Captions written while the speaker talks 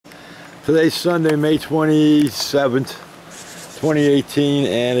Today's Sunday, May 27th, 2018,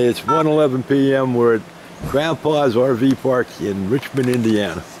 and it's 1:11 p.m. We're at Grandpa's RV Park in Richmond,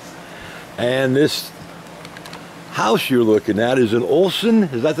 Indiana. And this house you're looking at is an Olson.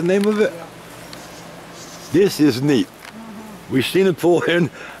 Is that the name of it? Yeah. This is neat. We've seen it pull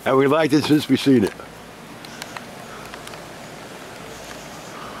in, and we liked it since we've seen it.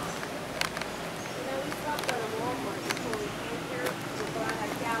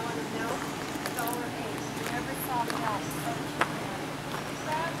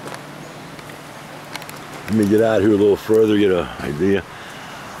 Let me get out here a little further, get an idea.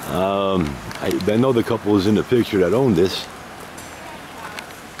 I know the couple was in the picture that owned this,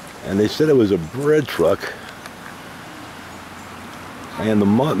 and they said it was a bread truck, and the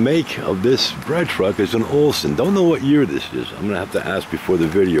make of this bread truck is an Olson. Don't know what year this is. I'm gonna have to ask before the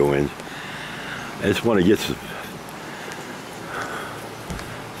video ends. I just want to get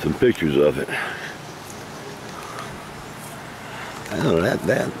some pictures of it. I don't know,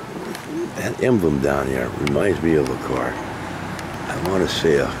 that emblem down here reminds me of a car. I want to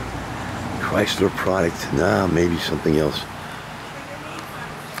say a Chrysler product. Nah, maybe something else.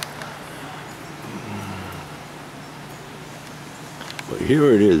 But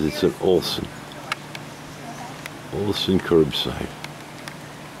here it is. It's an Olson. Olson curbside.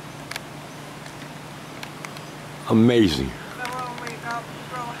 Amazing. So when we go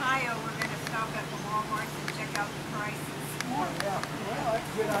to Ohio, we're going to stop at the Walmart and check out the prices. Yeah, well, that's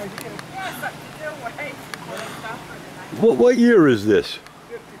a good idea. Yeah, something to do with. What year is this?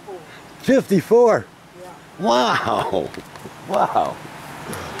 54. 54? Yeah. Wow. Wow.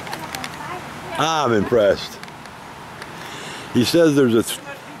 I'm impressed. He says there's a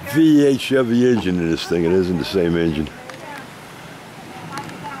V8 Chevy engine in this thing. It isn't the same engine.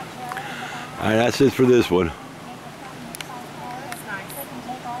 All right, that's it for this one.